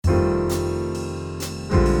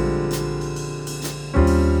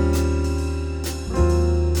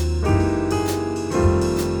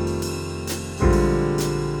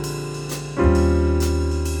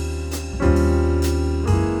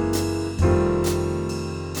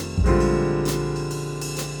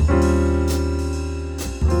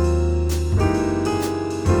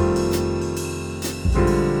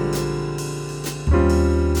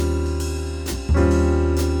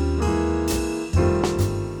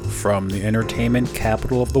from the entertainment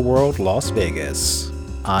capital of the world, Las Vegas.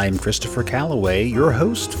 I'm Christopher Calloway, your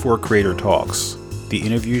host for Creator Talks, the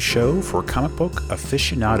interview show for comic book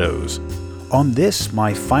aficionados. On this,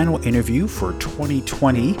 my final interview for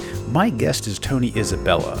 2020, my guest is Tony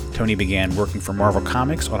Isabella. Tony began working for Marvel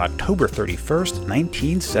Comics on October 31st,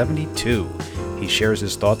 1972. He shares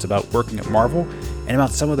his thoughts about working at Marvel and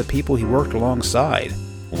about some of the people he worked alongside.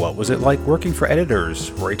 What was it like working for editors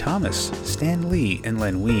Roy Thomas, Stan Lee, and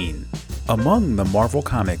Len Wein? Among the Marvel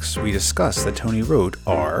comics we discuss that Tony wrote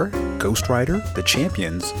are Ghost Rider, The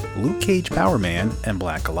Champions, Luke Cage Power Man, and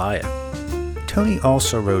Black Goliath. Tony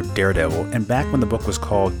also wrote Daredevil, and back when the book was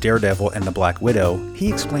called Daredevil and the Black Widow, he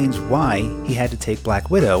explains why he had to take Black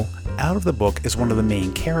Widow out of the book as one of the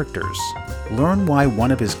main characters. Learn why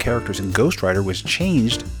one of his characters in Ghost Rider was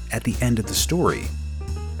changed at the end of the story.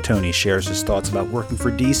 Tony shares his thoughts about working for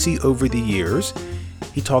DC over the years.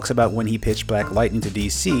 He talks about when he pitched Black Lightning to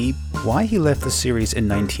DC, why he left the series in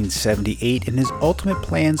 1978, and his ultimate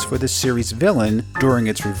plans for the series' villain during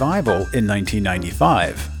its revival in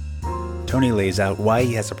 1995. Tony lays out why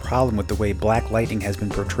he has a problem with the way Black Lightning has been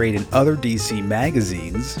portrayed in other DC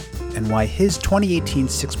magazines, and why his 2018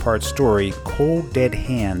 six-part story, Cold Dead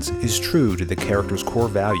Hands, is true to the character's core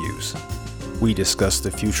values. We discuss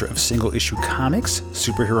the future of single-issue comics,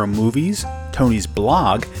 superhero movies, Tony's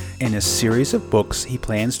blog, and a series of books he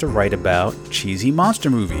plans to write about cheesy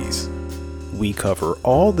monster movies. We cover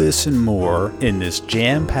all this and more in this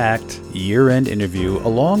jam-packed year-end interview,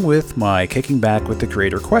 along with my kicking back with the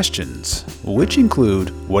creator questions, which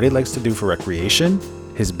include what he likes to do for recreation,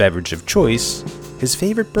 his beverage of choice, his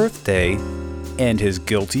favorite birthday, and his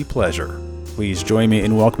guilty pleasure. Please join me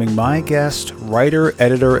in welcoming my guest, writer,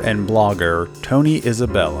 editor, and blogger, Tony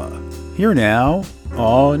Isabella. Here now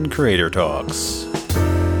on Creator Talks.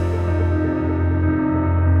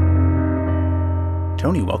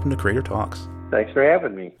 Tony, welcome to Creator Talks. Thanks for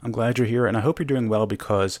having me. I'm glad you're here, and I hope you're doing well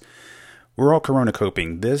because we're all corona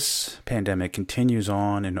coping. This pandemic continues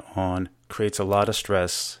on and on, creates a lot of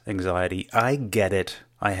stress, anxiety. I get it.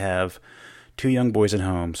 I have 2 young boys at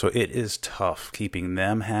home, so it is tough keeping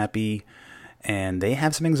them happy. And they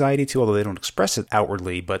have some anxiety too, although they don't express it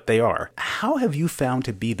outwardly, but they are. How have you found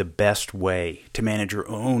to be the best way to manage your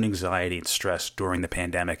own anxiety and stress during the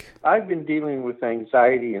pandemic? I've been dealing with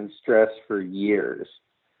anxiety and stress for years.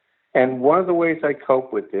 And one of the ways I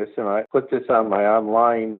cope with this, and I put this on my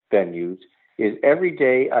online venues, is every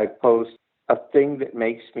day I post a thing that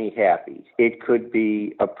makes me happy. It could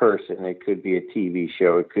be a person, it could be a TV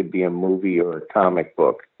show, it could be a movie or a comic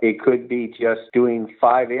book. It could be just doing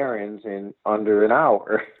 5 errands in under an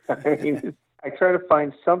hour. I mean, I try to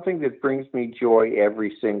find something that brings me joy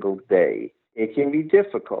every single day. It can be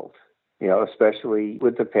difficult, especially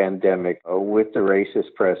with the pandemic, with the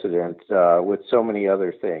racist president, with so many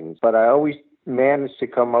other things. But I always manage to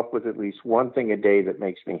come up with at least one thing a day that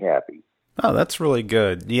makes me happy. Oh, that's really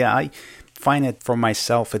good. Yeah, I find it for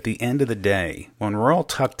myself at the end of the day, when we're all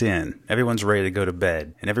tucked in, everyone's ready to go to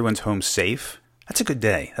bed, and everyone's home safe, that's a good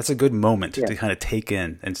day. That's a good moment to kind of take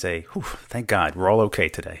in and say, thank God, we're all okay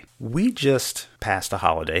today. We just passed a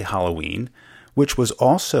holiday, Halloween, which was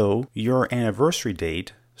also your anniversary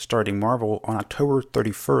date, starting Marvel on October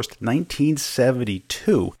 31st,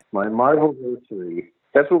 1972. My Marvel-versary.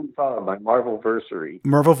 That's what we call it, my Marvel-versary.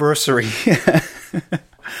 Marvel-versary.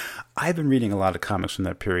 I've been reading a lot of comics from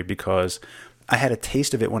that period because I had a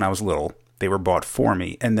taste of it when I was little. They were bought for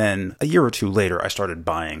me. And then a year or 2 later, I started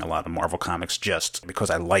buying a lot of Marvel comics just because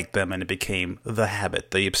I liked them and it became the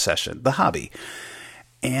habit, the obsession, the hobby.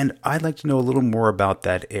 And I'd like to know a little more about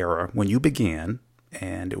that era when you began.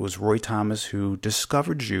 And it was Roy Thomas who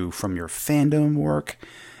discovered you from your fandom work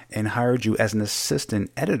and hired you as an assistant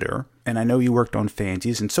editor. And I know you worked on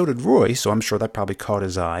fanzines, and so did Roy, so I'm sure that probably caught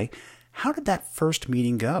his eye. How did that first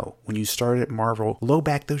meeting go when you started at Marvel low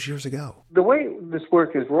back those years ago? The way this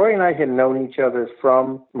worked is Roy and I had known each other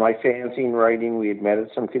from my fanzine writing. We had met at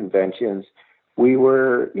some conventions. We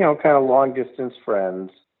were, kind of long-distance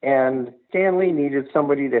friends. And Stan Lee needed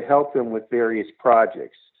somebody to help him with various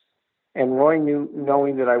projects. And Roy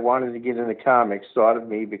knowing that I wanted to get into comics, thought of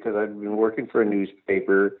me because I'd been working for a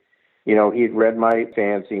newspaper. He had read my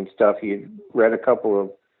fanzine stuff. He had read a couple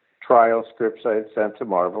of trial scripts I had sent to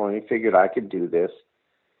Marvel, and he figured I could do this.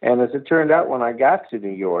 And as it turned out, when I got to New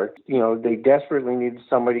York, they desperately needed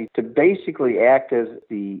somebody to basically act as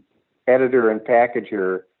the editor and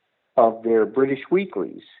packager of their British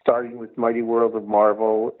weeklies, starting with Mighty World of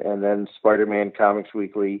Marvel, and then Spider-Man Comics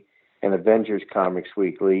Weekly, and Avengers Comics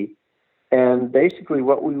Weekly. And basically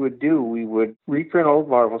what we would do, we would reprint old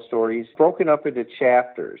Marvel stories broken up into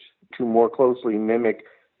chapters to more closely mimic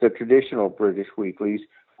the traditional British weeklies.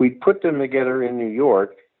 We'd put them together in New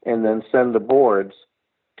York and then send the boards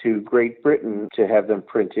to Great Britain to have them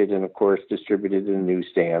printed and, of course, distributed in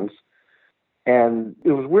newsstands. And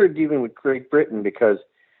it was weird dealing with Great Britain because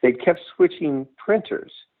they kept switching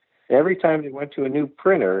printers. Every time they went to a new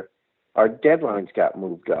printer, our deadlines got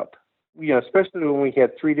moved up. Especially when we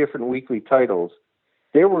had 3 different weekly titles,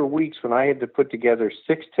 there were weeks when I had to put together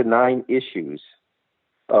 6 to 9 issues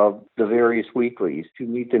of the various weeklies to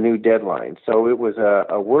meet the new deadline. So it was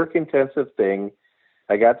a work-intensive thing.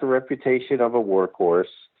 I got the reputation of a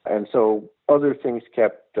workhorse, and so other things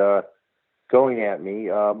kept going at me.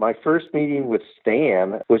 My first meeting with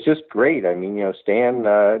Stan was just great. I mean, Stan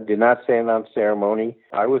did not stand on ceremony.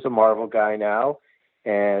 I was a Marvel guy now,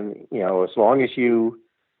 and, as long as you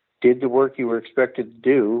did the work you were expected to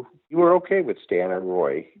do, you were okay with Stan and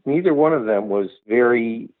Roy. Neither one of them was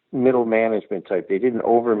very middle management type. They didn't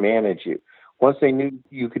overmanage you. Once they knew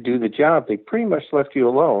you could do the job, they pretty much left you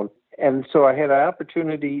alone. And so I had an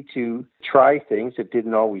opportunity to try things that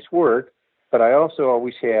didn't always work, but I also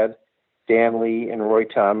always had Dan Lee and Roy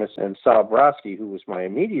Thomas and Sal Brodsky, who was my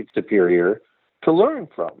immediate superior, to learn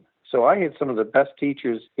from. So I had some of the best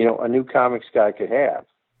teachers, a new comics guy could have.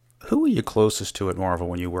 Who were you closest to at Marvel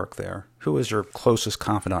when you worked there? Who was your closest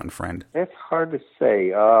confidant and friend? That's hard to say.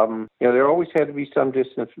 There always had to be some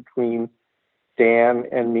distance between Dan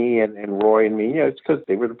and me and Roy and me. It's because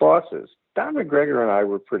they were the bosses. Don McGregor and I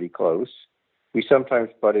were pretty close. We sometimes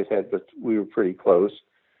butted heads, but we were pretty close.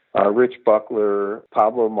 Rich Buckler,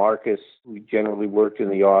 Pablo Marcus, we generally worked in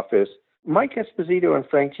the office. Mike Esposito and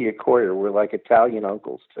Frank Giacoia were like Italian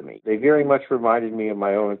uncles to me. They very much reminded me of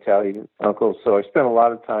my own Italian uncles, so I spent a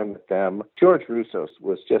lot of time with them. George Russo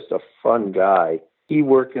was just a fun guy. He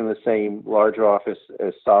worked in the same large office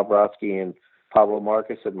as Sal Brodsky and Pablo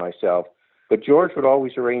Marcus and myself, but George would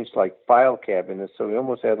always arrange like file cabinets, so he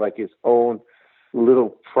almost had like his own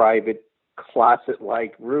little private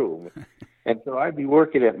closet-like room. And so I'd be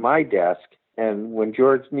working at my desk, and when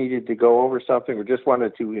George needed to go over something or just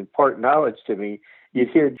wanted to impart knowledge to me, you'd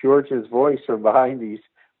hear George's voice from behind these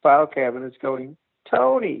file cabinets going,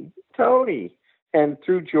 "Tony, Tony." And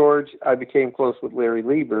through George, I became close with Larry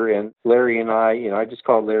Lieber, and Larry and I just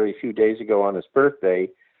called Larry a few days ago on his birthday,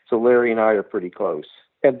 so Larry and I are pretty close.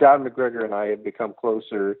 And Don McGregor and I have become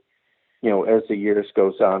closer, as the years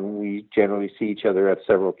goes on. We generally see each other at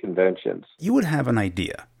several conventions. You would have an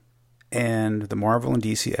idea, and the Marvel and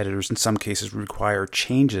DC editors in some cases require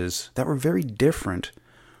changes that were very different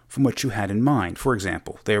from what you had in mind. For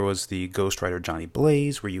example, there was the Ghost Rider Johnny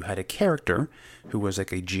Blaze, where you had a character who was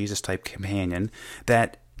like a Jesus-type companion,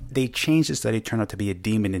 that they changed it so that he turned out to be a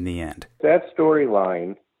demon in the end. That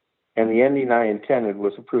storyline and the ending I intended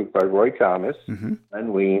was approved by Roy Thomas,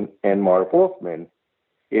 Len Wein, and Marv Wolfman.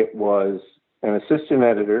 It was an assistant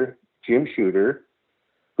editor, Jim Shooter,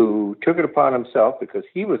 who took it upon himself because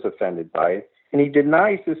he was offended by it, and he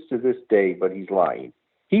denies this to this day, but he's lying.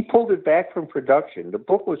 He pulled it back from production. The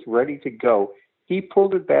book was ready to go. He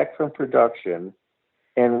pulled it back from production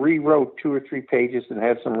and rewrote 2 or 3 pages and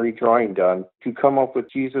had some redrawing done to come up with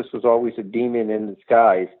Jesus was always a demon in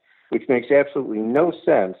disguise, which makes absolutely no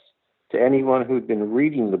sense to anyone who'd been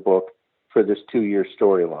reading the book for this 2-year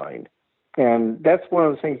storyline. And that's one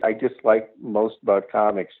of the things I dislike most about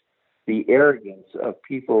comics, the arrogance of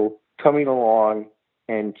people coming along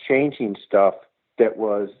and changing stuff that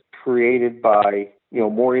was created by,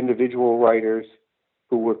 more individual writers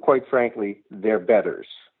who were, quite frankly, their betters.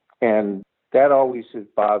 And that always has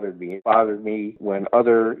bothered me. It bothered me when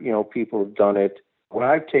other, people have done it. When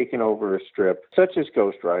I've taken over a strip, such as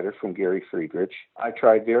Ghost Rider from Gary Friedrich, I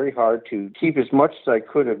tried very hard to keep as much as I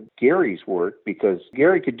could of Gary's work because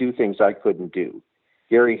Gary could do things I couldn't do.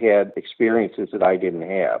 Gary had experiences that I didn't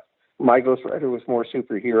have. My Ghost Rider was more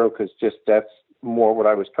superhero because that's more what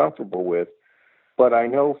I was comfortable with. But I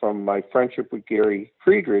know from my friendship with Gary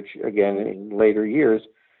Friedrich, again, in later years,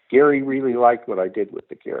 Gary really liked what I did with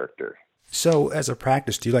the character. So, as a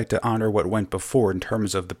practice, do you like to honor what went before in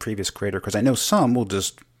terms of the previous creator? Because I know some will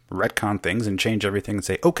just retcon things and change everything and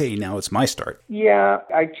say, okay, now it's my start. Yeah,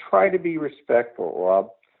 I try to be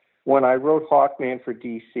respectful. When I wrote Hawkman for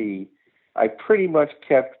DC, I pretty much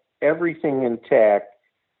kept everything intact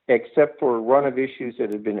except for a run of issues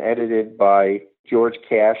that had been edited by George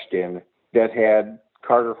Cashton that had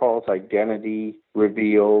Carter Hall's identity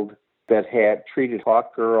revealed, that had treated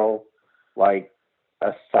Hawkgirl like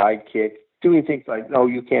a sidekick, doing things like, no,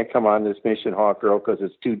 you can't come on this mission, Hawkgirl, because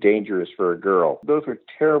it's too dangerous for a girl. Those were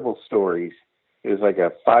terrible stories. It was like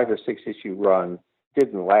a 5 or 6 issue run.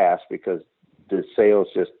 Didn't last because the sales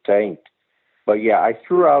just tanked. But yeah, I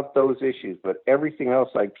threw out those issues, but everything else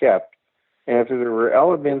I kept. And if there were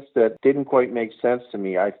elements that didn't quite make sense to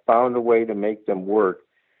me, I found a way to make them work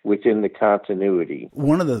within the continuity.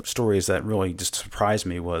 One of the stories that really just surprised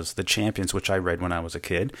me was The Champions, which I read when I was a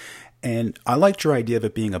kid. And I liked your idea of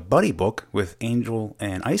it being a buddy book with Angel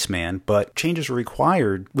and Iceman, but changes were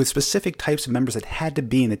required with specific types of members that had to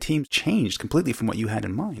be in the team changed completely from what you had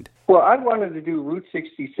in mind. Well, I wanted to do Route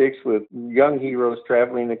 66 with young heroes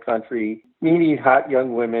traveling the country, meeting hot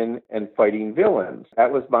young women, and fighting villains.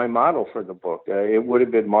 That was my model for the book. It would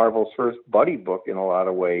have been Marvel's first buddy book in a lot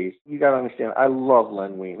of ways. You got to understand, I love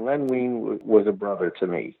Len Wein. Len Wein was a brother to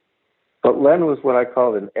me. But Len was what I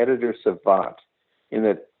call an editor savant, in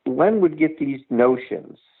that Len would get these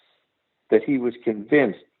notions that he was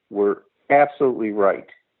convinced were absolutely right.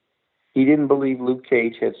 He didn't believe Luke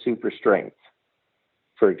Cage had super strength,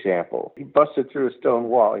 for example. He busted through a stone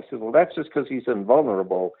wall. He said, well, that's just because he's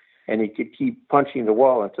invulnerable and he could keep punching the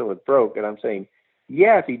wall until it broke. And I'm saying,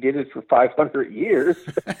 yeah, if he did it for 500 years.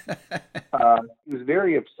 He was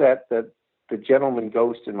very upset that the gentleman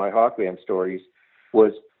ghost in my Hawkman stories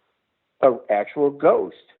was an actual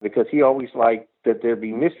ghost, because he always liked that there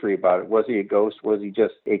be mystery about it. Was he a ghost? Was he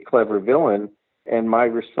just a clever villain? And my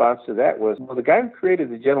response to that was, well, the guy who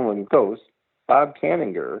created the gentleman ghost, Bob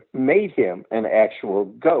Kanigher, made him an actual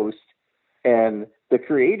ghost, and the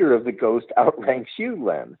creator of the ghost outranks you,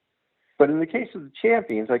 Len. But in the case of the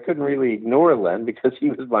Champions, I couldn't really ignore Len because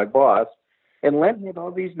he was my boss. And Len had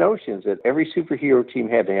all these notions that every superhero team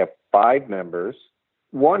had to have 5 members.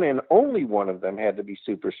 One and only one of them had to be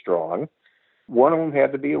super strong. One of them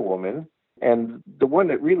had to be a woman. And the one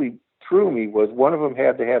that really threw me was one of them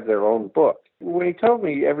had to have their own book. When he told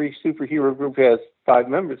me every superhero group has 5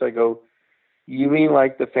 members, I go, you mean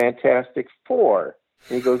like the Fantastic Four?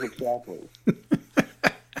 And he goes, exactly.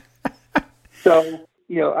 So,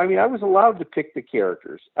 I was allowed to pick the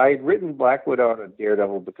characters. I had written Black Widow and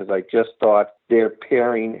Daredevil because I just thought their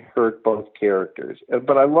pairing hurt both characters.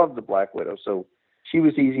 But I loved the Black Widow, so she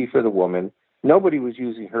was easy for the woman. Nobody was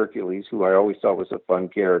using Hercules, who I always thought was a fun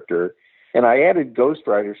character. And I added Ghost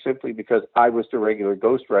Rider simply because I was the regular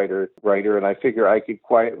Ghost Rider writer, and I figure I could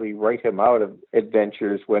quietly write him out of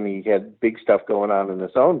adventures when he had big stuff going on in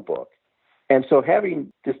his own book. And so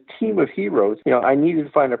having this team of heroes, I needed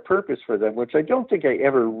to find a purpose for them, which I don't think I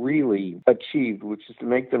ever really achieved, which is to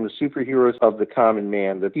make them the superheroes of the common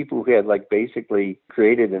man, the people who had basically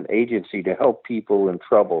created an agency to help people in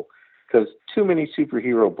trouble. Because too many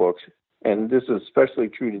superhero books, and this is especially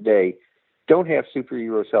true today, don't have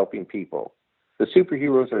superheroes helping people. The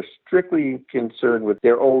superheroes are strictly concerned with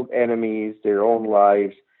their old enemies, their own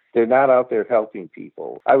lives. They're not out there helping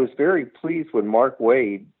people. I was very pleased when Mark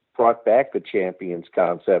Waid brought back the Champions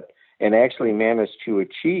concept and actually managed to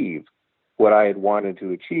achieve what I had wanted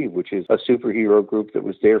to achieve, which is a superhero group that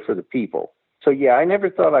was there for the people. So, yeah, I never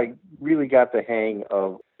thought I really got the hang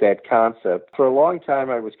of that concept. For a long time,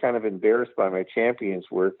 I was kind of embarrassed by my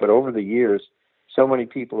Champions work, but over the years, so many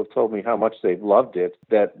people have told me how much they've loved it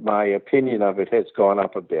that my opinion of it has gone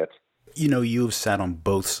up a bit. You've sat on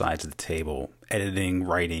both sides of the table, editing,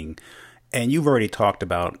 writing, and you've already talked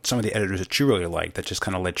about some of the editors that you really like that just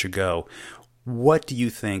kind of let you go. What do you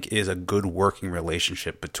think is a good working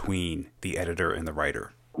relationship between the editor and the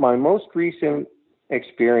writer? My most recent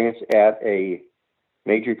experience at a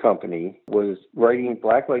major company was writing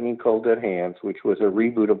Black Lightning Cold Dead Hands, which was a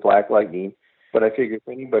reboot of Black Lightning. But I figured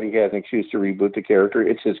if anybody has an excuse to reboot the character,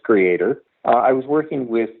 it's his creator. I was working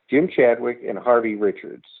with Jim Chadwick and Harvey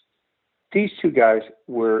Richards. These two guys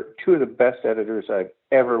were two of the best editors I've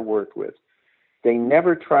ever worked with. They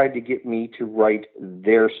never tried to get me to write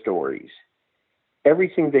their stories.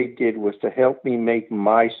 Everything they did was to help me make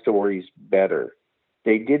my stories better.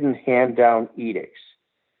 They didn't hand down edicts.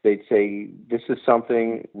 They'd say, this is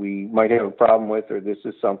something we might have a problem with, or this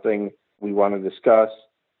is something we want to discuss.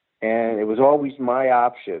 And it was always my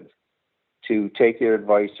option to take their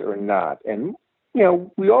advice or not. And,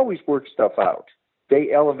 we always worked stuff out.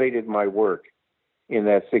 They elevated my work in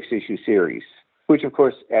that 6-issue series, which, of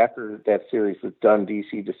course, after that series was done,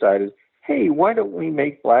 DC decided, hey, why don't we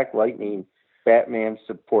make Black Lightning Batman's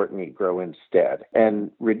support Negro instead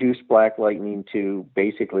and reduce Black Lightning to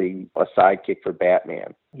basically a sidekick for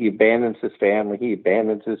Batman. He abandons his family, he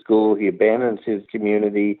abandons his school, he abandons his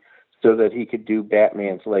community, so that he could do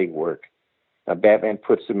Batman's legwork. Batman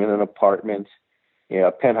puts him in an apartment,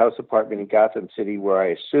 a penthouse apartment in Gotham City, where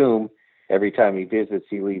I assume every time he visits,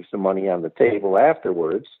 he leaves the money on the table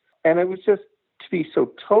afterwards. And it was just to be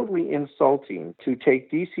so totally insulting to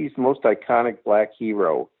take DC's most iconic black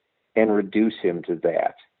hero and reduce him to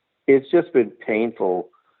that. It's just been painful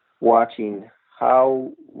watching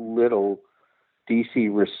how little DC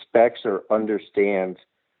respects or understands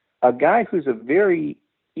a guy who's a very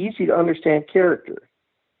easy to understand character.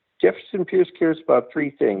 Jefferson Pierce cares about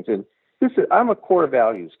three things. And I'm a core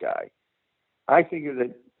values guy. I figure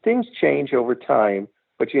that things change over time,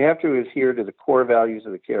 but you have to adhere to the core values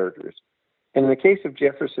of the characters. And in the case of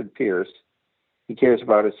Jefferson Pierce, he cares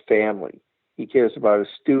about his family, he cares about his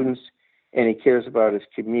students, and he cares about his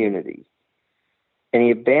community. And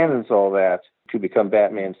he abandons all that to become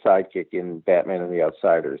Batman's sidekick in Batman and the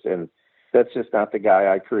Outsiders. And that's just not the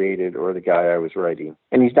guy I created or the guy I was writing.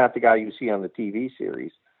 And he's not the guy you see on the TV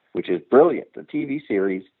series, which is brilliant. The TV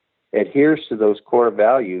series adheres to those core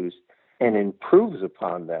values and improves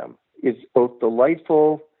upon them. It's both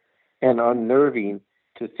delightful and unnerving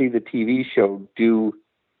to see the TV show do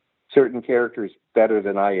certain characters better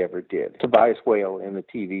than I ever did. Tobias Whale in the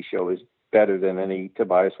TV show is better than any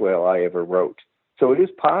Tobias Whale I ever wrote. So it is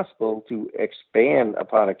possible to expand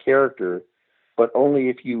upon a character, but only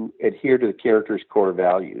if you adhere to the character's core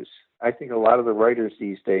values. I think a lot of the writers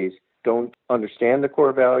these days don't understand the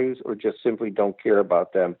core values or just simply don't care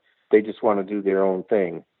about them. They just want to do their own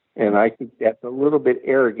thing. And I think that's a little bit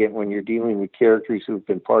arrogant when you're dealing with characters who've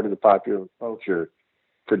been part of the popular culture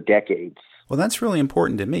for decades. Well, that's really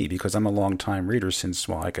important to me because I'm a long-time reader since,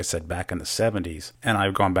 well, like I said, back in the 70s. And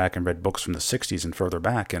I've gone back and read books from the 60s and further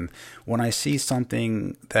back. And when I see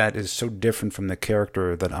something that is so different from the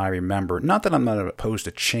character that I remember, not that I'm not opposed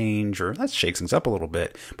to change or that shakes things up a little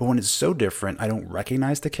bit, but when it's so different, I don't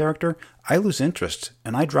recognize the character, I lose interest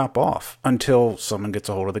and I drop off until someone gets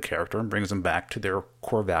a hold of the character and brings them back to their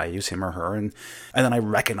core values, him or her, and then I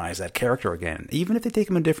recognize that character again. Even if they take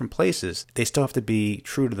them in different places, they still have to be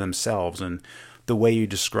true to themselves. And the way you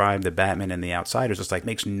describe the Batman and the Outsiders, it's like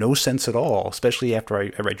makes no sense at all, especially after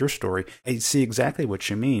I read your story. I see exactly what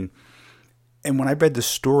you mean. And when I read the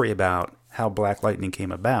story about how Black Lightning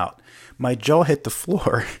came about, my jaw hit the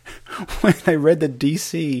floor when I read that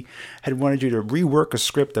DC had wanted you to rework a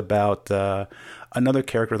script about another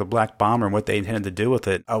character, the Black Bomber, and what they intended to do with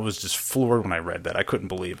it. I was just floored when I read that. I couldn't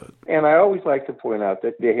believe it. And I always like to point out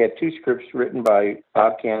that they had two scripts written by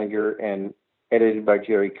Bob Kanigher and edited by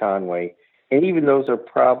Jerry Conway. And even those are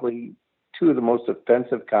probably two of the most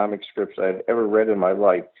offensive comic scripts I've ever read in my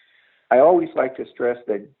life. I always like to stress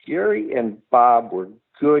that Jerry and Bob were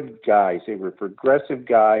good guys. They were progressive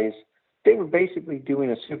guys. They were basically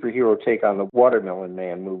doing a superhero take on the Watermelon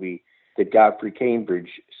Man movie that Godfrey Cambridge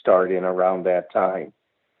starred in around that time.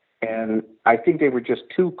 And I think they were just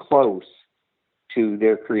too close to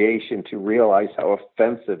their creation to realize how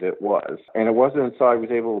offensive it was. And it wasn't until I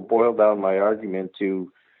was able to boil down my argument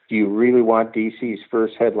to, do you really want DC's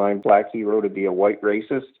first headline black hero to be a white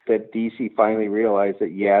racist, that DC finally realized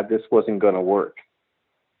that, yeah, this wasn't going to work.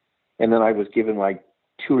 And then I was given like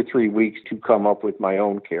 2 or 3 weeks to come up with my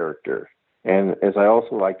own character. And as I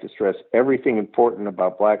also like to stress, everything important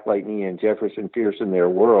about Black Lightning and Jefferson Pierce in their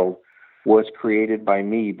world was created by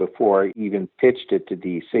me before I even pitched it to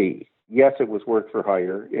DC. Yes, it was work for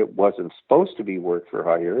hire. It wasn't supposed to be work for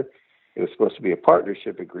hire. It was supposed to be a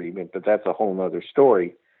partnership agreement, but that's a whole other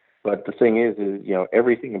story. But the thing is,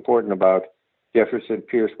 everything important about Jefferson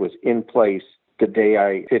Pierce was in place the day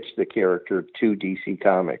I pitched the character to DC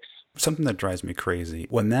Comics. Something that drives me crazy,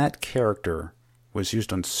 when that character was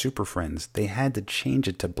used on Super Friends, they had to change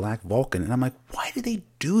it to Black Vulcan. And I'm like, why did they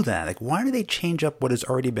do that? Like, why do they change up what has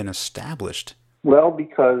already been established? Well,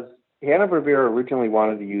 because Hanna-Barbera originally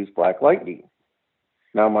wanted to use Black Lightning.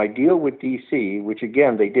 Now, my deal with DC, which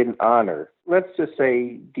again, they didn't honor, let's just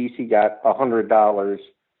say DC got $100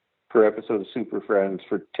 per episode of Super Friends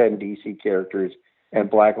for 10 DC characters, and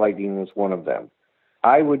Black Lightning was one of them.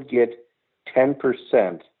 I would get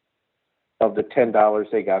 10% of the $10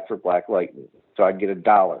 they got for Black Lightning. So I'd get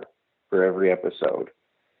 $1 for every episode.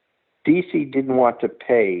 DC didn't want to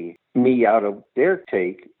pay me out of their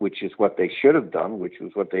take, which is what they should have done, which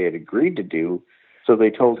was what they had agreed to do. So they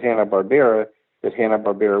told Hanna-Barbera that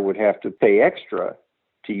Hanna-Barbera would have to pay extra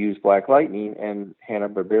to use Black Lightning, and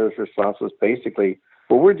Hanna-Barbera's response was basically,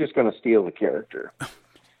 well, we're just going to steal the character.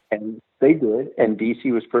 And they did, and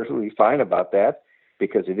DC was perfectly fine about that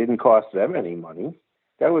because it didn't cost them any money.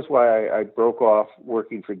 That was why I broke off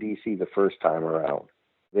working for DC the first time around.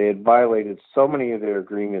 They had violated so many of their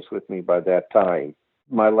agreements with me by that time.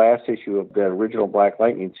 My last issue of the original Black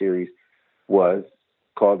Lightning series was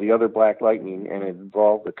called The Other Black Lightning, and it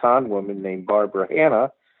involved a con woman named Barbara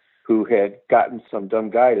Hanna, who had gotten some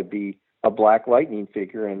dumb guy to be a Black Lightning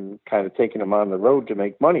figure and kind of taking him on the road to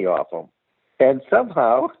make money off him. And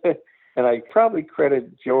somehow, and I probably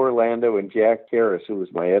credit Joe Orlando and Jack Harris, who was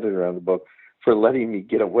my editor on the book, for letting me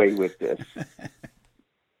get away with this.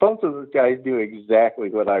 Both of those guys knew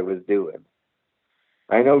exactly what I was doing.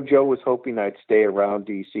 I know Joe was hoping I'd stay around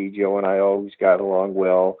DC. Joe and I always got along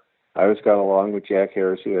well. I always got along with Jack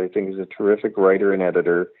Harris, who I think is a terrific writer and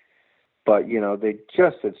editor. But, they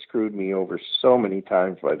just had screwed me over so many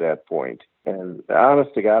times by that point. And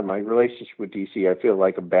honest to God, my relationship with DC, I feel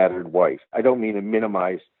like a battered wife. I don't mean to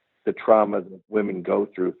minimize the trauma that women go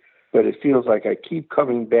through, but it feels like I keep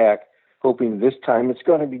coming back hoping this time it's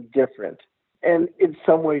going to be different. And in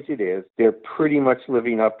some ways it is. They're pretty much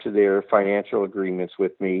living up to their financial agreements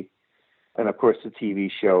with me. And of course, the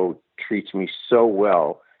TV show treats me so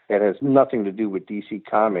well. That has nothing to do with DC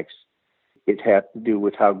Comics. It has to do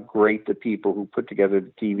with how great the people who put together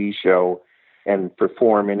the TV show and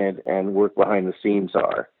perform in it and work behind the scenes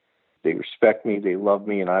are. They respect me, they love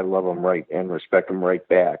me, and I love them right and respect them right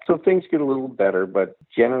back. So things get a little better, but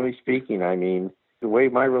generally speaking, I mean, the way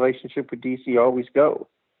my relationship with DC always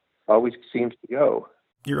seems to go.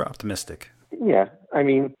 You're optimistic. Yeah. I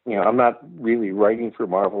mean, I'm not really writing for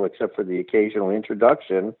Marvel except for the occasional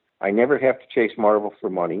introduction. I never have to chase Marvel for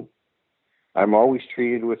money. I'm always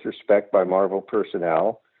treated with respect by Marvel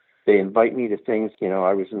personnel. They invite me to things.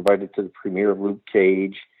 I was invited to the premiere of Luke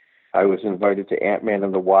Cage. I was invited to Ant-Man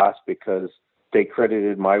and the Wasp because they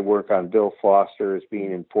credited my work on Bill Foster as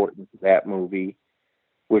being important to that movie,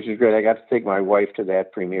 which is great. I got to take my wife to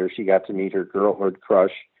that premiere. She got to meet her girlhood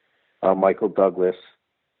crush, Michael Douglas.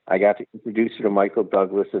 I got to introduce her to Michael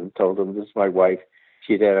Douglas and told him, this is my wife.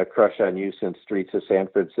 She'd had a crush on you since Streets of San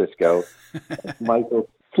Francisco. Michael,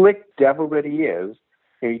 slick devil that he is,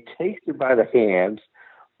 he takes her by the hands,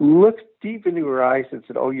 looks deep into her eyes and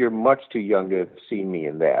said, "Oh, you're much too young to have seen me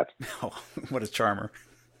in that." Oh, what a charmer.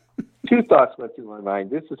 2 thoughts went through my mind.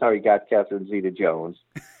 This is how he got Catherine Zeta-Jones.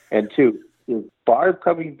 And 2, is Barb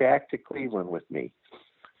coming back to Cleveland with me?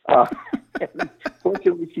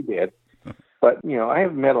 Fortunately, she did. But, I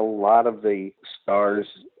have met a lot of the stars,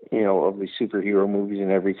 of the superhero movies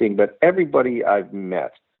and everything. But everybody I've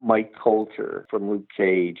met, Mike Coulter from Luke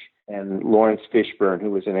Cage and Lawrence Fishburne,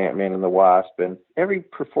 who was in Ant-Man and the Wasp, and every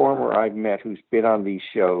performer I've met who's been on these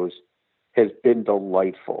shows has been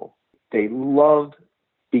delightful. They love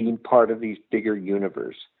being part of these bigger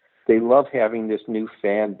universe. They love having this new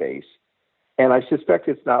fan base. And I suspect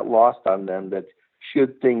it's not lost on them that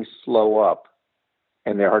should things slow up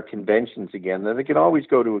and there are conventions again, then they can always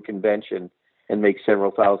go to a convention and make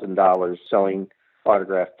several $1,000s selling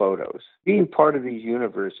autographed photos. Being part of these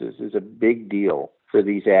universes is a big deal for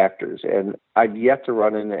these actors, and I've yet to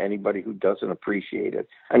run into anybody who doesn't appreciate it.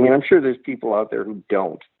 I mean, I'm sure there's people out there who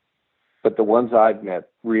don't, but the ones I've met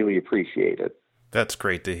really appreciate it. That's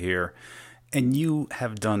great to hear. And you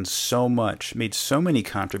have done so much, made so many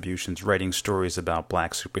contributions writing stories about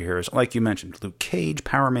black superheroes. Like you mentioned, Luke Cage,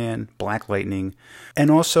 Power Man, Black Lightning,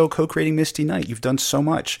 and also co-creating Misty Knight. You've done so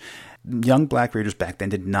much. Young black readers back then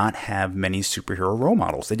did not have many superhero role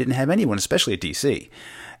models. They didn't have anyone, especially at DC.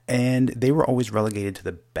 And they were always relegated to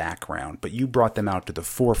the background, but you brought them out to the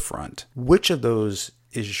forefront. Which of those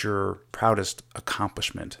is your proudest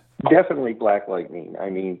accomplishment? Definitely Black Lightning. I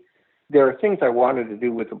mean, there are things I wanted to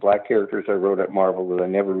do with the black characters I wrote at Marvel that I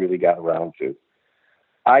never really got around to.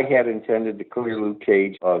 I had intended to clear Luke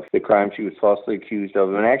Cage of the crime she was falsely accused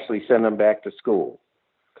of and actually send him back to school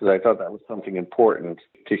because I thought that was something important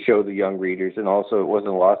to show the young readers. And also it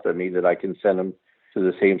wasn't lost on me that I can send him to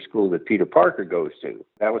the same school that Peter Parker goes to.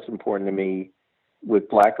 That was important to me with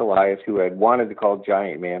Black Goliath, who I wanted to call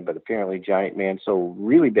Giant Man, but apparently Giant Man sold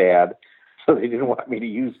really bad, so they didn't want me to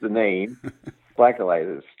use the name. Black Goliath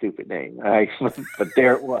is a stupid name, but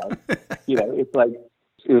there it was. It's like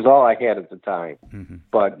it was all I had at the time. Mm-hmm.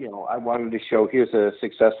 But, I wanted to show here's a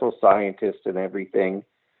successful scientist and everything.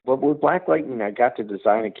 But with Black Lightning, I got to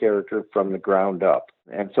design a character from the ground up.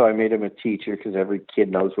 And so I made him a teacher because every kid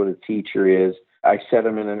knows what a teacher is. I set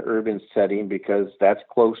him in an urban setting because that's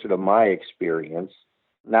closer to my experience.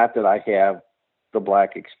 Not that I have the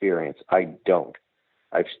black experience. I don't.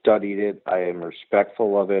 I've studied it. I am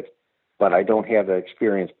respectful of it. But I don't have that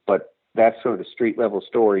experience. But that sort of street-level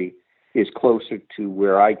story is closer to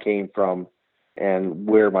where I came from and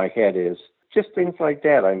where my head is. Just things like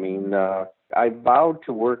that. I mean, I vowed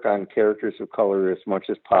to work on characters of color as much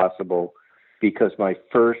as possible because my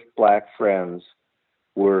first black friends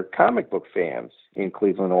were comic book fans in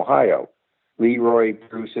Cleveland, Ohio. Leroy,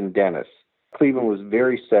 Bruce, and Dennis. Cleveland was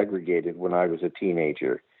very segregated when I was a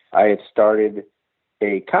teenager. I had started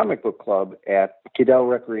a comic book club at Cadell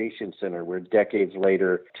Recreation Center, where decades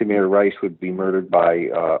later, Tamir Rice would be murdered by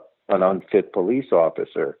an unfit police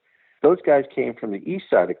officer. Those guys came from the east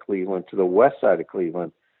side of Cleveland to the west side of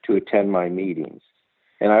Cleveland to attend my meetings.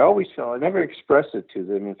 And I always felt, I never expressed it to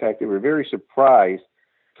them. In fact, they were very surprised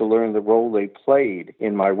to learn the role they played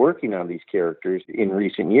in my working on these characters in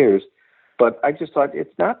recent years. But I just thought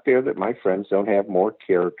it's not fair that my friends don't have more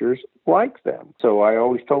characters like them. So I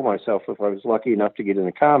always told myself if I was lucky enough to get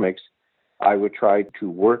into comics, I would try to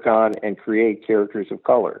work on and create characters of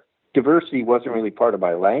color. Diversity wasn't really part of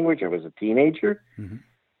my language. I was a teenager,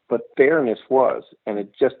 but fairness was. And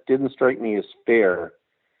it just didn't strike me as fair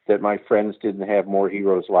that my friends didn't have more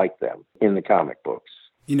heroes like them in the comic books.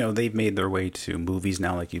 You know, they've made their way to movies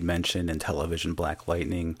now, like you mentioned, and television, Black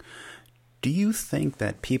Lightning. Do you think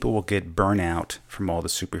that people will get burnout from all the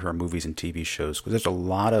superhero movies and TV shows? Because there's a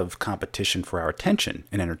lot of competition for our attention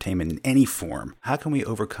in entertainment in any form. How can we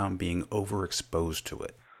overcome being overexposed to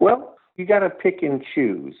it? Well, you got to pick and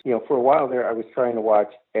choose. You know, for a while there, I was trying to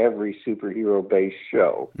watch every superhero-based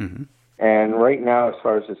show. And right now, as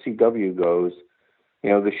far as the CW goes, you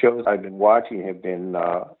know, the shows I've been watching have been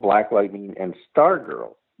Black Lightning and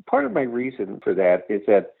Stargirl. Part of my reason for that is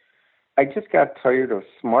that I just got tired of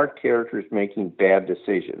smart characters making bad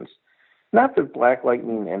decisions. Not that Black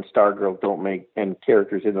Lightning and Stargirl don't make, and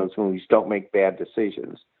characters in those movies don't make bad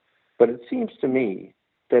decisions, but it seems to me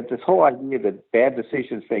that this whole idea that bad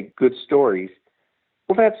decisions make good stories,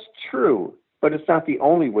 well, that's true, but it's not the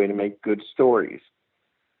only way to make good stories.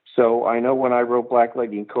 So I know when I wrote Black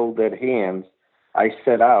Lightning Cold Dead Hands, I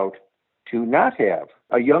set out to not have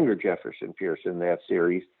a younger Jefferson Pierce in that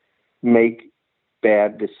series make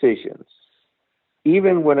bad decisions.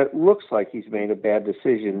 Even when it looks like he's made a bad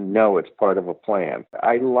decision, no, it's part of a plan.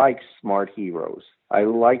 I like smart heroes. I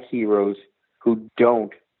like heroes who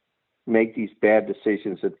don't make these bad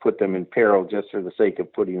decisions that put them in peril just for the sake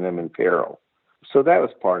of putting them in peril. So that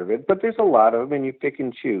was part of it. But there's a lot of them, and you pick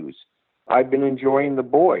and choose. I've been enjoying The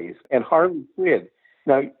Boys and Harley Quinn.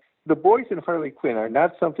 Now, The Boys and Harley Quinn are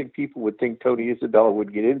not something people would think Tony Isabella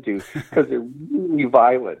would get into because they're really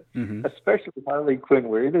violent, especially Harley Quinn,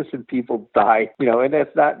 where innocent people die, you know, and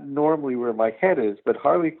that's not normally where my head is, but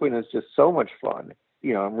Harley Quinn is just so much fun.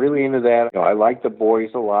 You know, I'm really into that. You know, I like The Boys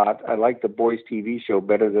a lot. I like The Boys TV show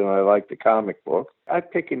better than I like the comic book. I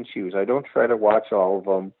pick and choose. I don't try to watch all of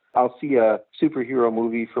them. I'll see a superhero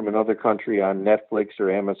movie from another country on Netflix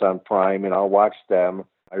or Amazon Prime, and I'll watch them.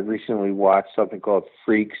 I recently watched something called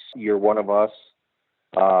Freaks, You're One of Us,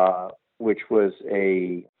 which was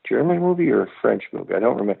a German movie or a French movie. I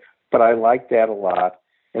don't remember, but I liked that a lot.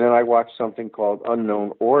 And then I watched something called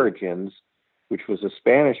Unknown Origins, which was a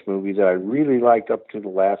Spanish movie that I really liked up to the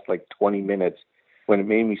last 20 minutes when it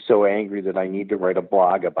made me so angry that I need to write a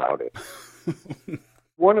blog about it.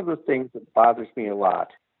 One of the things that bothers me a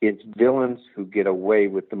lot is villains who get away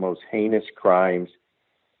with the most heinous crimes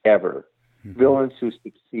ever. Villains who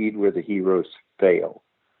succeed where the heroes fail.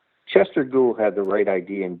 Chester Gould had the right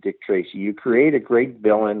idea in Dick Tracy. You create a great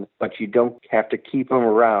villain, but you don't have to keep him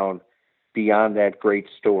around beyond that great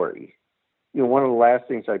story. You know, one of the last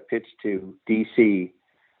things I pitched to DC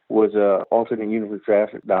was a alternate universe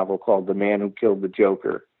graphic novel called The Man Who Killed the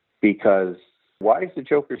Joker, because why is the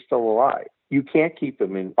Joker still alive? You can't keep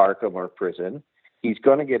him in Arkham or prison. He's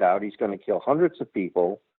going to get out. He's going to kill hundreds of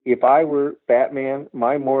people. If I were Batman,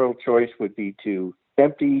 my moral choice would be to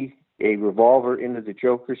empty a revolver into the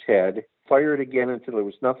Joker's head, fire it again until there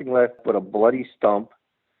was nothing left but a bloody stump,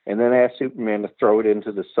 and then ask Superman to throw it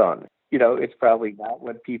into the sun. You know, it's probably not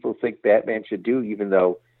what people think Batman should do, even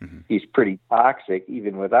though he's pretty toxic,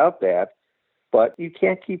 even without that. But you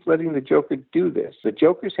can't keep letting the Joker do this. The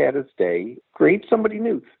Joker's had its day. Create somebody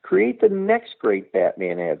new. Create the next great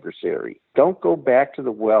Batman adversary. Don't go back to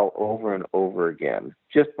the well over and over again.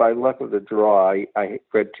 Just by luck of the draw, I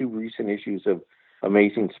read 2 recent issues of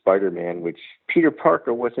Amazing Spider-Man, which Peter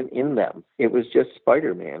Parker wasn't in them. It was just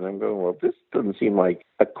Spider-Man. I'm going, well, this doesn't seem like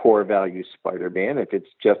a core value Spider-Man if it's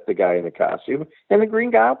just the guy in the costume. And the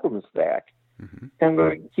Green Goblin's back. And I'm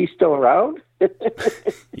going, he's still around?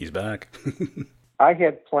 He's back. I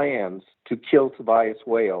had plans to kill Tobias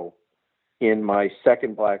Whale in my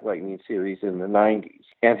second Black Lightning series in the 90s.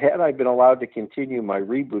 And had I been allowed to continue my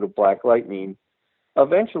reboot of Black Lightning,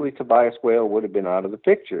 eventually Tobias Whale would have been out of the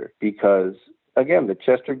picture because, again, the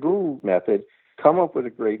Chester Gould method, come up with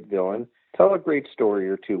a great villain, tell a great story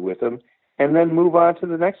or two with him, and then move on to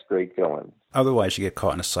the next great villain. Otherwise, you get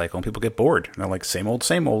caught in a cycle and people get bored. They're like, same old,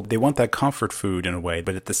 same old. They want that comfort food in a way,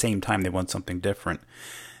 but at the same time, they want something different.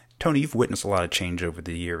 Tony, you've witnessed a lot of change over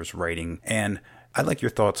the years writing, and I'd like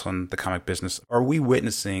your thoughts on the comic business. Are we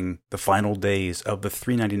witnessing the final days of the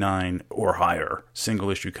 $3.99 or higher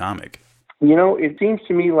single-issue comic? You know, it seems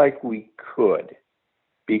to me like we could,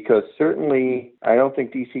 because certainly I don't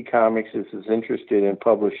think DC Comics is as interested in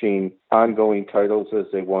publishing ongoing titles as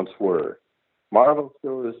they once were. Marvel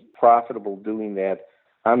still is profitable doing that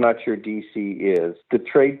I'm not sure DC is. The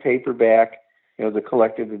trade paperback, the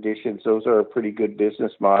collected editions, those are a pretty good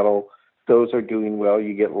business model. Those are doing well.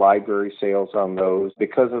 You get library sales on those.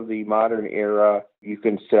 Because of the modern era, you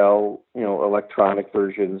can sell, electronic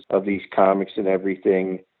versions of these comics and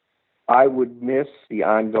everything. I would miss the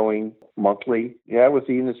ongoing monthly. That was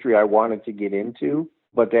the industry I wanted to get into,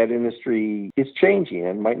 but that industry is changing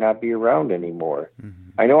and might not be around anymore.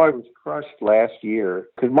 Mm-hmm. I know I was crushed last year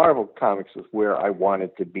because Marvel Comics was where I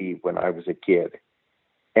wanted to be when I was a kid.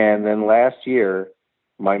 And then last year,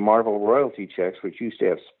 my Marvel royalty checks, which used to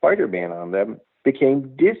have Spider-Man on them,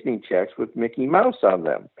 became Disney checks with Mickey Mouse on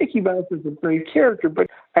them. Mickey Mouse is a great character, but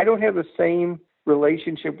I don't have the same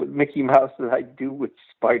relationship with Mickey Mouse that I do with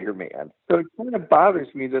Spider-Man. So it kind of bothers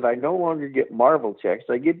me that I no longer get Marvel checks,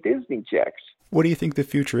 I get Disney checks. What do you think the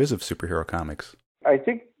future is of superhero comics? I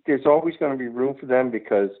think there's always going to be room for them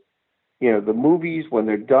because, the movies, when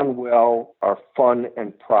they're done well, are fun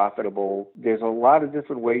and profitable. There's a lot of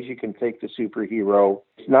different ways you can take the superhero.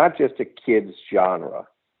 It's not just a kid's genre.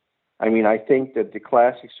 I mean, I think that the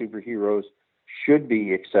classic superheroes should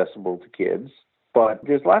be accessible to kids, but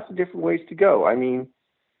there's lots of different ways to go. I mean,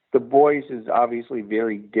 The Boys is obviously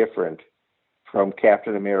very different from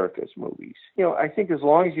Captain America's movies. I think as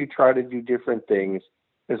long as you try to do different things,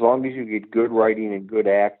 as long as you get good writing and good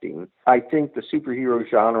acting, I think the superhero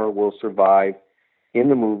genre will survive in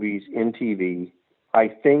the movies, in TV. I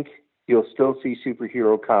think you'll still see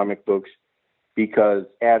superhero comic books because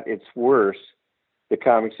at its worst, the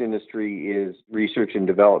comics industry is research and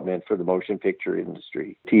development for the motion picture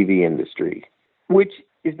industry, TV industry, which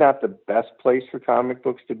is not the best place for comic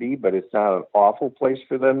books to be, but it's not an awful place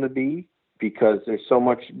for them to be because there's so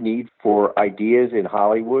much need for ideas in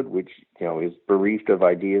Hollywood, which, is bereft of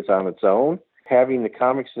ideas on its own. Having the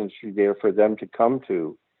comics industry there for them to come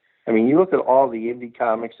to. I mean, you look at all the indie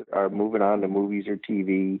comics that are moving on to movies or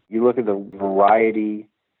TV. You look at the variety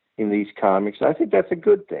in these comics. I think that's a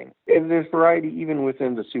good thing. And there's variety even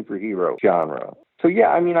within the superhero genre. So, yeah,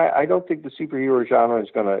 I mean, I don't think the superhero genre is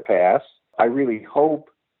going to pass. I really hope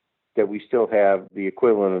that we still have the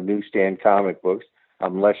equivalent of newsstand comic books.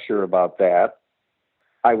 I'm less sure about that.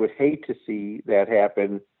 I would hate to see that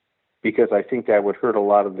happen because I think that would hurt a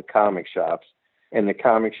lot of the comic shops. And the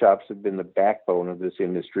comic shops have been the backbone of this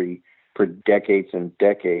industry for decades and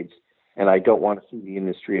decades. And I don't want to see the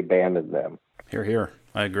industry abandon them. Hear, hear.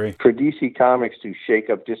 I agree. For DC Comics to shake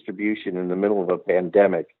up distribution in the middle of a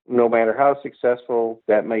pandemic, no matter how successful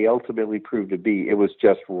that may ultimately prove to be, it was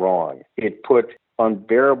just wrong. It put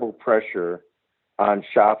unbearable pressure on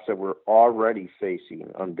shops that were already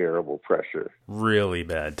facing unbearable pressure. Really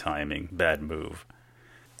bad timing, bad move.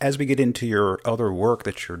 As we get into your other work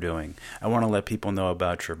that you're doing, I want to let people know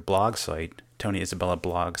about your blog site,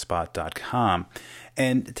 TonyIsabella.blogspot.com,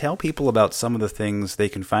 and tell people about some of the things they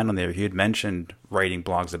can find on there. You had mentioned writing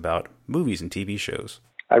blogs about movies and TV shows.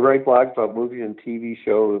 I write blogs about movies and TV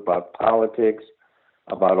shows, about politics,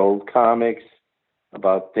 about old comics,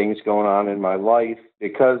 about things going on in my life.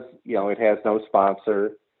 Because, it has no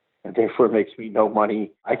sponsor and therefore makes me no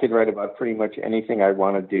money, I can write about pretty much anything I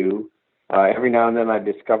want to do. Every now and then I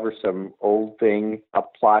discover some old thing, a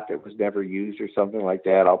plot that was never used or something like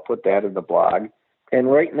that. I'll put that in the blog. And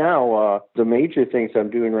right now, the major things I'm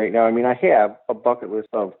doing right now, I have a bucket list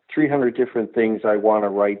of 300 different things I want to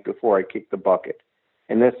write before I kick the bucket.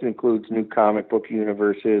 And this includes new comic book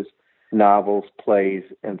universes, novels, plays,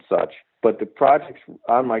 and such. But the project's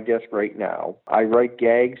on my desk right now. I write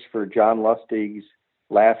gags for John Lustig's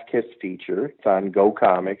Last Kiss feature. It's on Go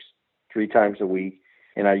Comics 3 times a week.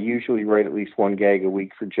 And I usually write at least 1 gag a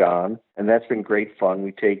week for John. And that's been great fun.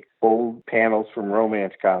 We take old panels from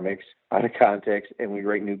romance comics out of context and we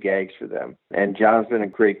write new gags for them. And John's been a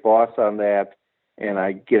great boss on that. And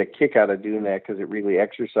I get a kick out of doing that because it really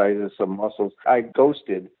exercises some muscles. I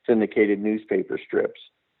ghosted syndicated newspaper strips.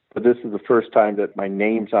 But this is the first time that my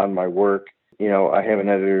name's on my work. I have an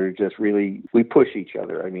editor just really, we push each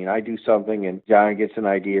other. I do something and John gets an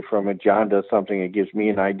idea from it. John does something and gives me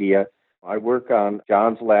an idea. I work on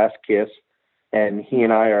John's Last Kiss, and he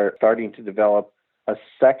and I are starting to develop a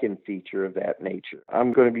second feature of that nature.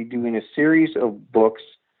 I'm going to be doing a series of books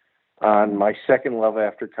on my second love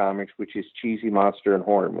after comics, which is cheesy monster and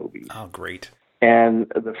horror movies. Oh, great. And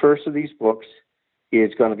the first of these books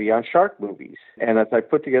is going to be on shark movies. And as I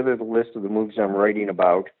put together the list of the movies I'm writing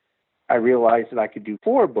about, I realized that I could do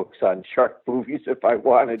 4 books on shark movies if I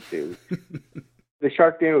wanted to. The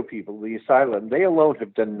Sharknado people, the Asylum, they alone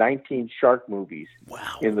have done 19 shark movies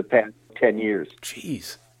in the past 10 years.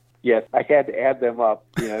 Jeez. Yes, I had to add them up.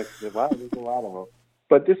 Wow, there's a lot of them.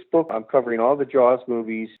 But this book, I'm covering all the Jaws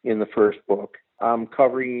movies in the first book. I'm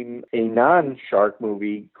covering a non-shark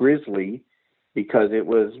movie, Grizzly, because it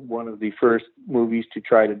was one of the first movies to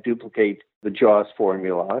try to duplicate the Jaws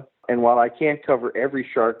formula. And while I can't cover every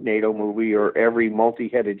Sharknado movie or every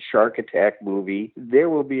multi-headed shark attack movie, there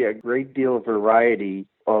will be a great deal of variety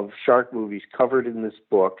of shark movies covered in this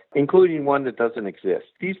book, including one that doesn't exist.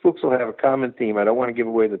 These books will have a common theme. I don't want to give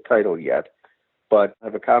away the title yet, but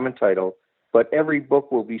have a common title. But every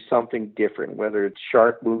book will be something different, whether it's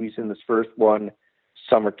shark movies in this first one,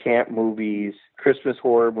 summer camp movies, Christmas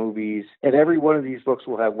horror movies, and every one of these books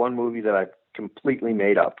will have one movie that I've completely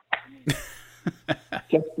made up.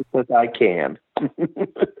 Just because I can.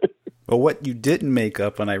 Well, what you didn't make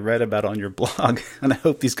up, and I read about on your blog, and I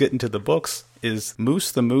hope these get into the books, is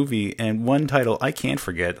Moose the movie, and one title I can't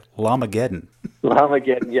forget, Lamageddon.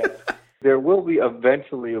 Lamageddon, yes. There will be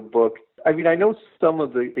eventually a book. I mean, I know some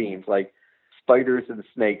of the themes, like spiders and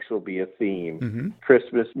snakes will be a theme. Mm-hmm.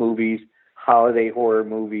 Christmas movies, holiday horror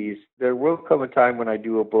movies. There will come a time when I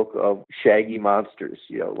do a book of shaggy monsters,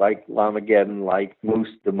 like Lamageddon, like Moose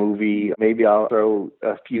the movie. Maybe I'll throw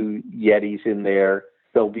a few Yetis in there.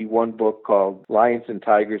 There'll be one book called Lions and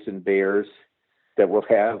Tigers and Bears that will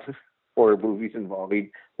have horror movies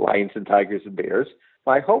involving lions and tigers and bears.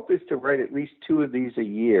 My hope is to write at least 2 of these a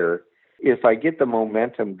year. If I get the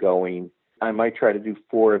momentum going, I might try to do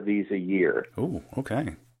 4 of these a year. Oh, okay.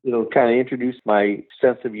 It'll kind of introduce my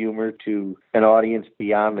sense of humor to an audience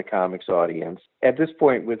beyond the comics audience. At this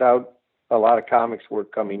point, without a lot of comics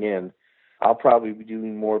work coming in, I'll probably be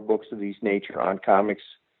doing more books of these nature on comics,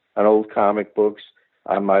 on old comic books,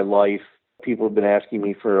 on my life. People have been asking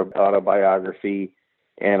me for an autobiography,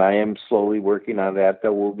 and I am slowly working on that.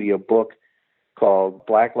 There will be a book called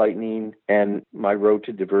Black Lightning and My Road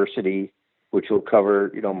to Diversity, which will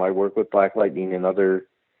cover, my work with Black Lightning and other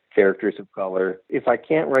characters of color. If I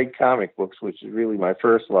can't write comic books, which is really my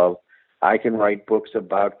first love, I can write books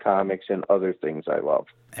about comics and other things I love.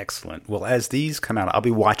 Excellent. Well, as these come out, I'll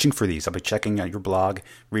be watching for these. I'll be checking out your blog,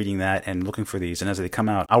 reading that, and looking for these. And as they come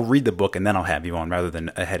out, I'll read the book, and then I'll have you on rather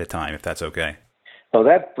than ahead of time, if that's okay. Oh,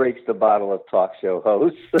 that breaks the bottle of talk show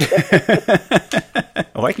hosts.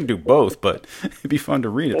 Oh, I can do both, but it'd be fun to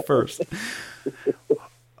read it first.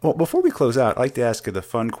 Well, before we close out, I'd like to ask you the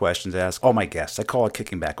fun questions I ask all my guests. I call it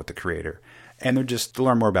Kicking Back with the Creator. And they're just to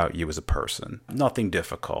learn more about you as a person. Nothing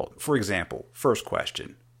difficult. For example, first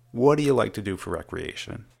question, what do you like to do for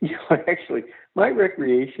recreation? Actually, my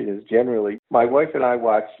recreation is generally, my wife and I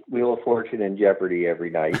watch Wheel of Fortune and Jeopardy every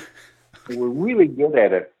night. We're really good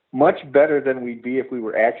at it, much better than we'd be if we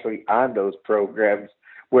were actually on those programs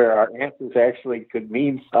where our answers actually could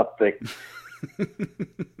mean something.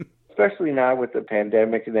 Especially now with the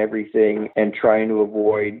pandemic and everything and trying to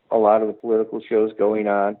avoid a lot of the political shows going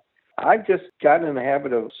on. I've just gotten in the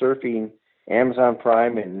habit of surfing Amazon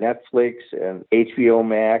Prime and Netflix and HBO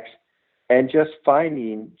Max and just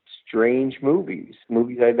finding strange movies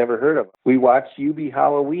I'd never heard of. We watched Hubie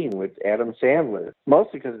Halloween with Adam Sandler,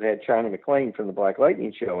 mostly because it had China McClain from the Black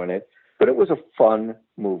Lightning show in it, but it was a fun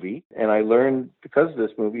movie. And I learned because of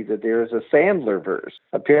this movie that there is a Sandler-verse.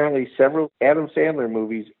 Apparently several Adam Sandler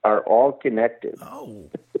movies are all connected. Oh,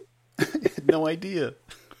 I had no idea.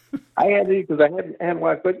 I had to because I hadn't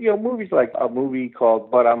watched, but movies like a movie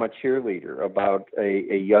called "But I'm a Cheerleader" about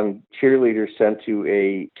a young cheerleader sent to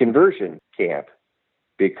a conversion camp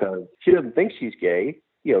because she doesn't think she's gay.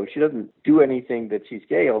 She doesn't do anything that she's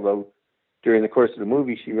gay. Although during the course of the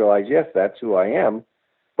movie, she realized, yes, that's who I am.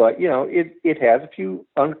 But it has a few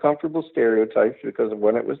uncomfortable stereotypes because of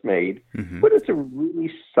when it was made. Mm-hmm. But it's a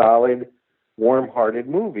really solid, warm-hearted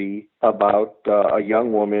movie about a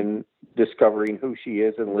young woman discovering who she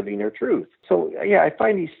is and living her truth. So, I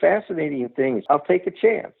find these fascinating things. I'll take a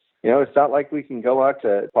chance. It's not like we can go out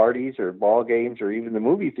to parties or ball games or even the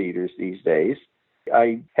movie theaters these days.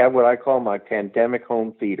 I have what I call my pandemic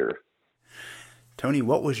home theater. Tony,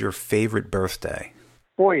 what was your favorite birthday?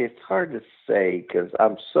 Boy, it's hard to say because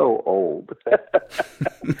I'm so old.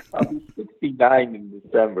 I'll be 69 in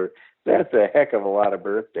December. That's a heck of a lot of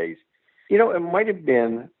birthdays. It might have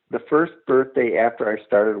been the first birthday after I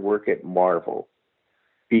started work at Marvel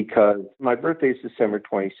because my birthday is December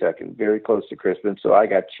 22nd, very close to Christmas, so I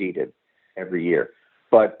got cheated every year.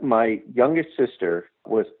 But my youngest sister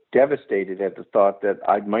was devastated at the thought that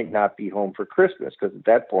I might not be home for Christmas because at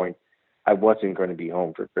that point I wasn't going to be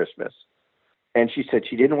home for Christmas. And she said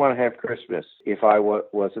she didn't want to have Christmas if I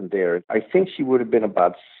wasn't there. I think she would have been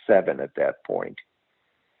about 7 at that point.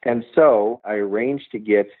 And so I arranged to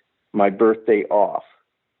get my birthday off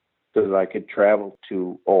so that I could travel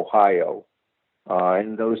to Ohio.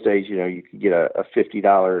 In those days, you could get a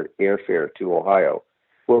 $50 airfare to Ohio.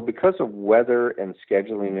 Well, because of weather and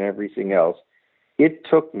scheduling and everything else, It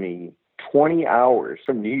took me 20 hours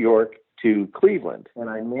from New York to Cleveland, and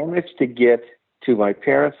I managed to get to my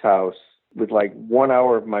parents' house with like 1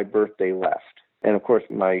 hour of my birthday left. And of course,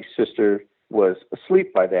 my sister was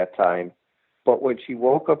asleep by that time. But when she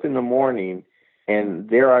woke up in the morning and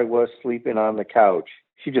there I was sleeping on the couch,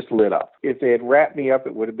 she just lit up. If they had wrapped me up,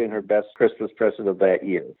 it would have been her best Christmas present of that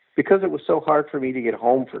year. Because it was so hard for me to get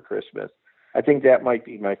home for Christmas, I think that might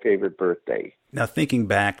be my favorite birthday. Now, thinking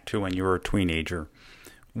back to when you were a teenager,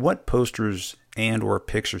 what posters and or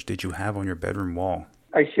pictures did you have on your bedroom wall?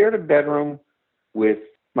 I shared a bedroom with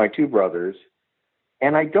my two brothers,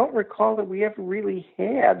 and I don't recall that we ever really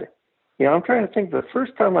had. I'm trying to think. The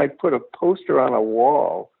first time I put a poster on a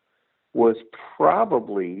wall was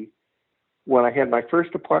probably when I had my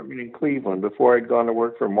first apartment in Cleveland before I'd gone to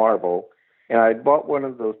work for Marvel, and I'd bought one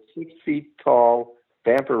of those 6 feet tall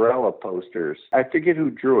Vampirella posters. I forget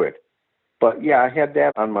who drew it, but yeah, I had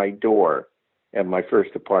that on my door at my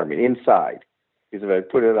first apartment inside, because if I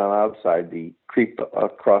put it on outside, the creep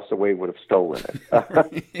across the way would have stolen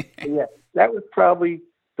it. Yeah, that was probably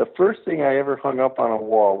the first thing I ever hung up on a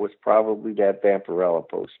wall was probably that Vampirella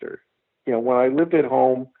poster. When I lived at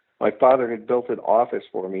home, my father had built an office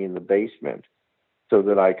for me in the basement so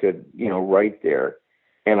that I could, write there.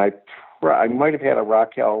 And I might have had a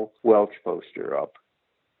Raquel Welch poster up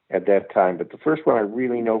at that time, but the first one I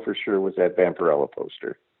really know for sure was that Vampirella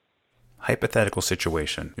poster. Hypothetical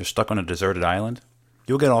situation. You're stuck on a deserted island.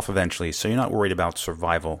 You'll get off eventually, so you're not worried about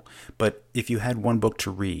survival. But if you had one book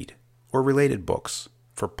to read, or related books,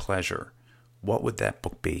 for pleasure, what would that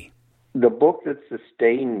book be? The book that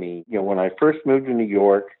sustained me, when I first moved to New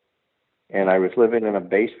York, and I was living in a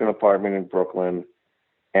basement apartment in Brooklyn,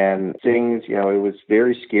 and things, it was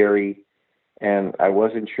very scary, and I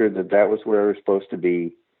wasn't sure that was where I was supposed to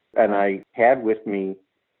be. And I had with me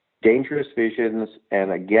Dangerous Visions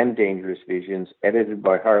and again Dangerous Visions, edited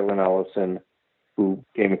by Harlan Ellison, who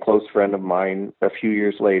became a close friend of mine a few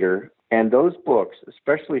years later. And those books,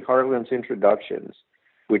 especially Harlan's introductions,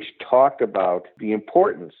 which talked about the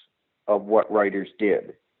importance of what writers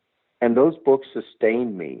did. And those books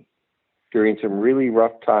sustained me during some really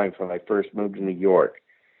rough times when I first moved to New York.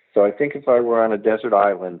 So I think if I were on a desert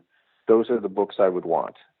island, those are the books I would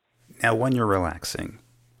want. Now, when you're relaxing,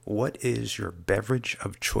 what is your beverage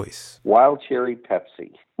of choice? Wild cherry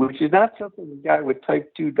Pepsi, which is not something a guy with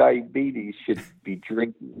type 2 diabetes should be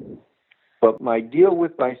drinking. But my deal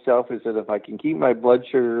with myself is that if I can keep my blood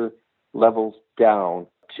sugar levels down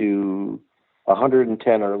to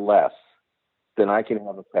 110 or less, then I can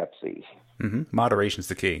have a Pepsi. Mm-hmm. Moderation's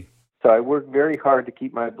the key. So I work very hard to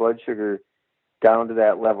keep my blood sugar down to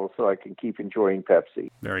that level so I can keep enjoying Pepsi.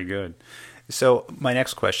 Very good. So my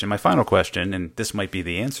next question, my final question, and this might be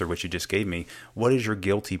the answer which you just gave me, what is your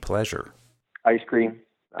guilty pleasure? Ice cream.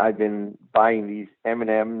 I've been buying these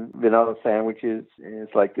M&M vanilla sandwiches, and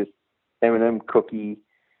it's like this M&M cookie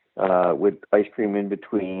with ice cream in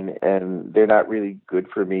between, and they're not really good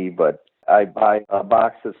for me, but I buy a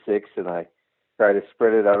box of 6 and I try to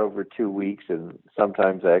spread it out over 2 weeks, and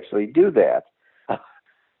sometimes I actually do that.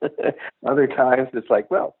 Other times it's like,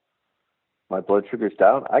 well, my blood sugar's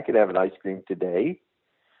down. I could have an ice cream today.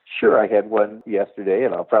 Sure, I had one yesterday,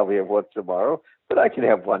 and I'll probably have one tomorrow, but I can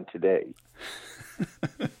have one today.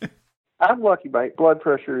 I'm lucky. My blood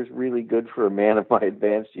pressure is really good for a man of my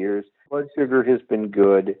advanced years. Blood sugar has been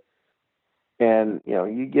good. And,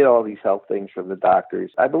 you get all these health things from the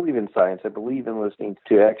doctors. I believe in science. I believe in listening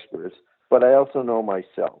to experts. But I also know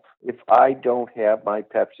myself. If I don't have my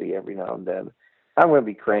Pepsi every now and then, I'm going to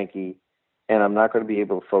be cranky, and I'm not going to be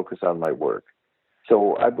able to focus on my work.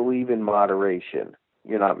 So I believe in moderation.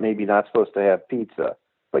 You're maybe not supposed to have pizza,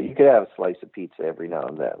 but you could have a slice of pizza every now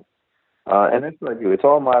and then. And that's what I do. It's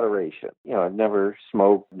all moderation. I've never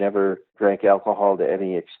smoked, never drank alcohol to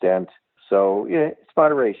any extent. So, it's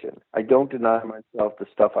moderation. I don't deny myself the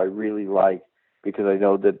stuff I really like because I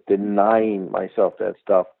know that denying myself that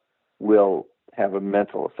stuff will have a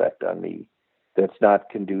mental effect on me that's not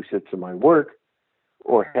conducive to my work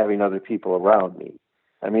or having other people around me.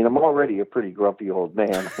 I mean, I'm already a pretty grumpy old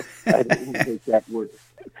man. I didn't think that would.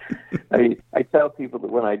 I tell people that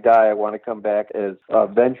when I die, I want to come back as a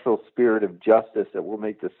vengeful spirit of justice that will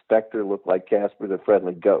make the specter look like Casper the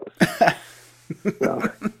Friendly Ghost. So.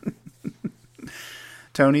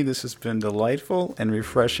 Tony, this has been delightful and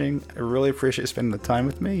refreshing. I really appreciate spending the time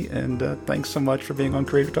with me, and thanks so much for being on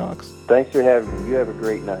Creator Talks. Thanks for having me. You have a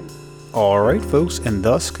great night. All right, folks, and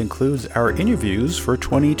thus concludes our interviews for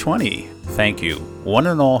 2020. Thank you, one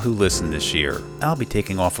and all who listened this year. I'll be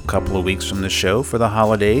taking off a couple of weeks from the show for the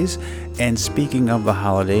holidays, and speaking of the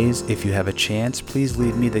holidays, if you have a chance, please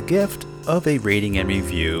leave me the gift of a rating and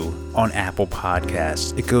review on Apple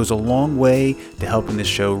Podcasts. It goes a long way to helping the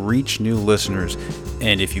show reach new listeners.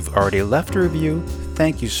 And if you've already left a review,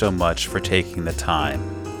 thank you so much for taking the time.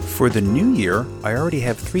 For the new year, I already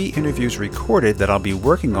have 3 interviews recorded that I'll be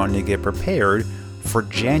working on to get prepared for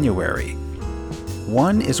January.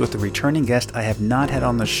 One is with a returning guest I have not had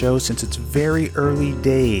on the show since its very early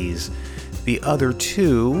days. The other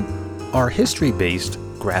 2 are history-based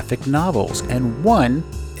graphic novels, and one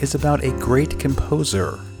is about a great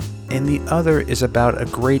composer, and the other is about a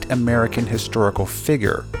great American historical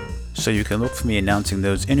figure. So you can look for me announcing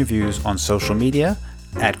those interviews on social media,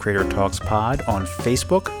 at Creator Talks Pod on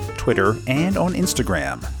Facebook, Twitter, and on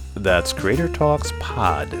Instagram. That's Creator Talks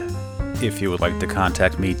Pod. If you would like to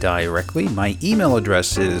contact me directly, my email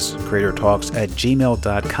address is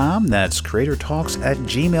creatortalks@gmail.com. That's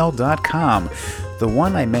creatortalks@gmail.com. The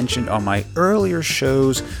one I mentioned on my earlier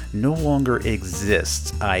shows no longer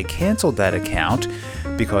exists. I canceled that account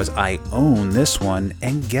because I own this one,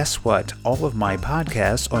 and guess what? All of my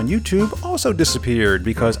podcasts on YouTube also disappeared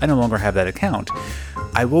because I no longer have that account.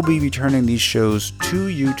 I will be returning these shows to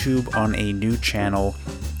YouTube on a new channel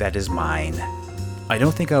that is mine. I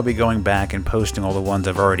don't think I'll be going back and posting all the ones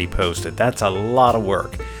I've already posted. That's a lot of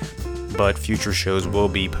work. But future shows will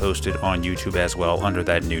be posted on YouTube as well under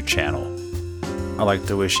that new channel. I'd like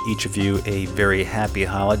to wish each of you a very happy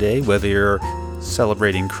holiday, whether you're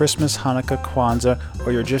celebrating Christmas, Hanukkah, Kwanzaa,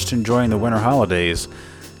 or you're just enjoying the winter holidays.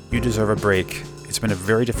 You deserve a break. It's been a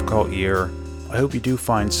very difficult year. I hope you do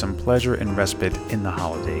find some pleasure and respite in the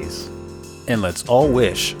holidays. And let's all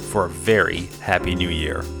wish for a very happy new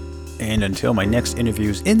year. And until my next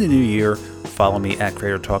interviews in the new year, follow me at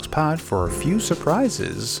Creator Talks Pod for a few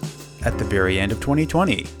surprises at the very end of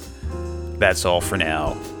 2020. That's all for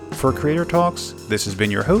now. For Creator Talks, this has been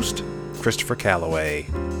your host, Christopher Calloway.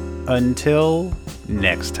 Until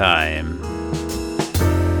next time.